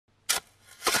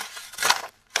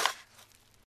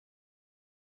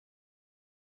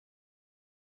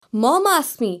Mom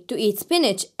asks me to eat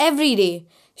spinach every day.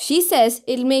 She says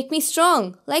it'll make me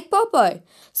strong, like Popeye.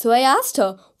 So I asked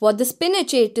her what the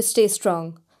spinach ate to stay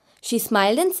strong. She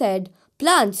smiled and said,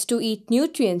 plants to eat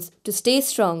nutrients to stay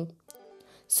strong.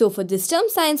 So for this term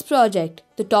science project,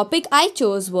 the topic I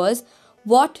chose was,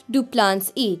 what do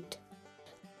plants eat?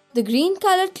 The green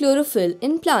colored chlorophyll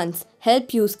in plants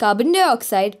help use carbon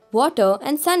dioxide, water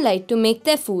and sunlight to make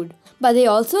their food. But they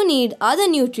also need other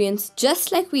nutrients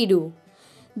just like we do.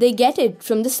 They get it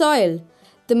from the soil.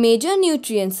 The major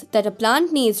nutrients that a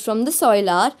plant needs from the soil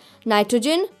are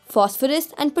nitrogen,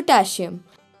 phosphorus and potassium.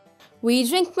 We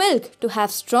drink milk to have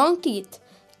strong teeth,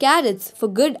 carrots for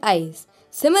good eyes.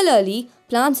 Similarly,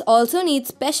 plants also need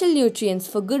special nutrients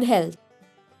for good health.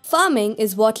 Farming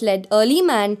is what led early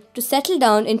man to settle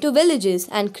down into villages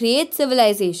and create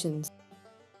civilizations.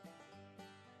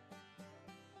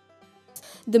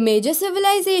 The major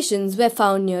civilizations were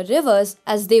found near rivers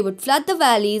as they would flood the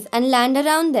valleys and land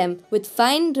around them with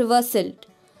fine river silt.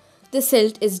 The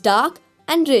silt is dark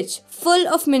and rich, full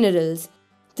of minerals.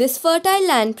 This fertile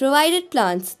land provided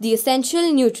plants the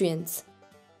essential nutrients.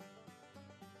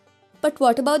 But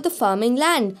what about the farming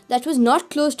land that was not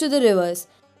close to the rivers?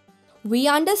 We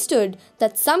understood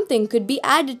that something could be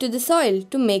added to the soil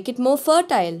to make it more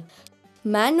fertile.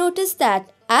 Man noticed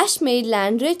that ash made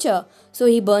land richer, so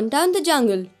he burnt down the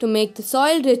jungle to make the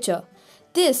soil richer.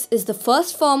 This is the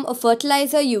first form of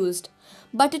fertilizer used.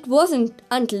 But it wasn't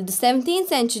until the 17th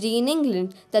century in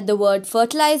England that the word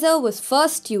fertilizer was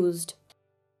first used.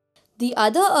 The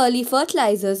other early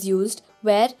fertilizers used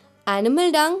were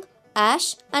animal dung,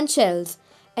 ash and shells.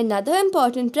 Another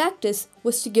important practice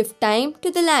was to give time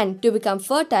to the land to become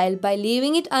fertile by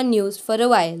leaving it unused for a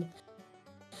while.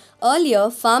 Earlier,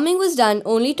 farming was done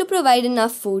only to provide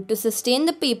enough food to sustain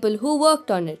the people who worked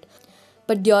on it.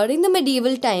 But during the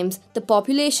medieval times, the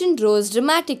population rose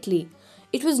dramatically.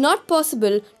 It was not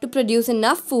possible to produce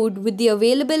enough food with the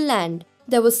available land.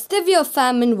 There was severe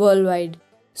famine worldwide.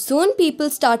 Soon people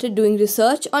started doing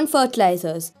research on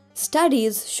fertilizers.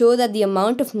 Studies show that the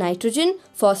amount of nitrogen,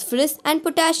 phosphorus and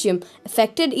potassium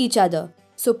affected each other.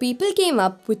 So people came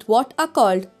up with what are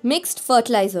called mixed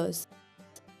fertilizers.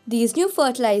 These new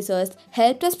fertilizers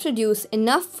helped us produce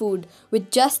enough food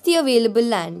with just the available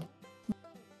land.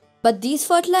 But these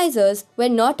fertilizers were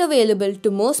not available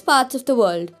to most parts of the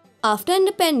world. After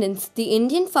independence, the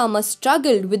Indian farmers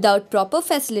struggled without proper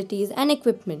facilities and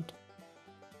equipment.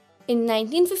 In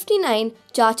 1959,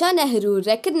 Chacha Nehru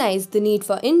recognized the need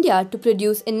for India to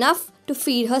produce enough to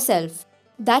feed herself.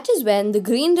 That is when the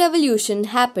Green Revolution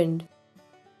happened.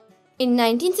 In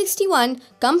 1961,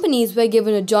 companies were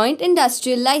given a joint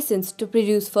industrial license to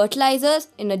produce fertilizers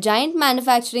in a giant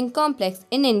manufacturing complex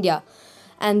in India,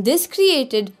 and this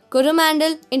created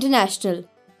Coromandel International.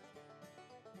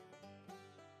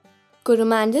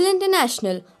 Coromandel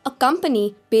International, a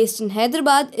company based in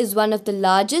Hyderabad, is one of the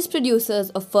largest producers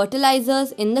of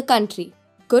fertilizers in the country.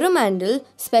 Coromandel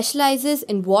specializes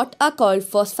in what are called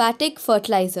phosphatic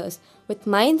fertilizers, with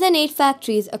mines and 8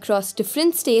 factories across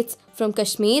different states from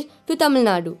Kashmir to Tamil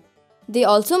Nadu. They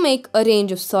also make a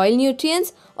range of soil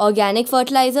nutrients, organic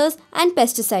fertilizers and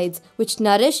pesticides which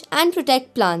nourish and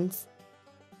protect plants.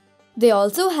 They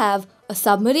also have a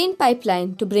submarine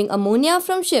pipeline to bring ammonia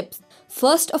from ships,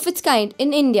 first of its kind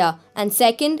in India and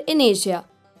second in Asia.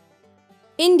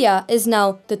 India is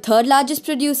now the 3rd largest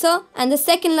producer and the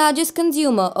 2nd largest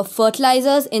consumer of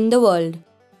fertilizers in the world.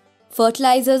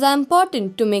 Fertilizers are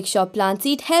important to make sure plants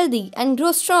eat healthy and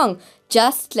grow strong,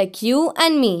 just like you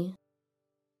and me.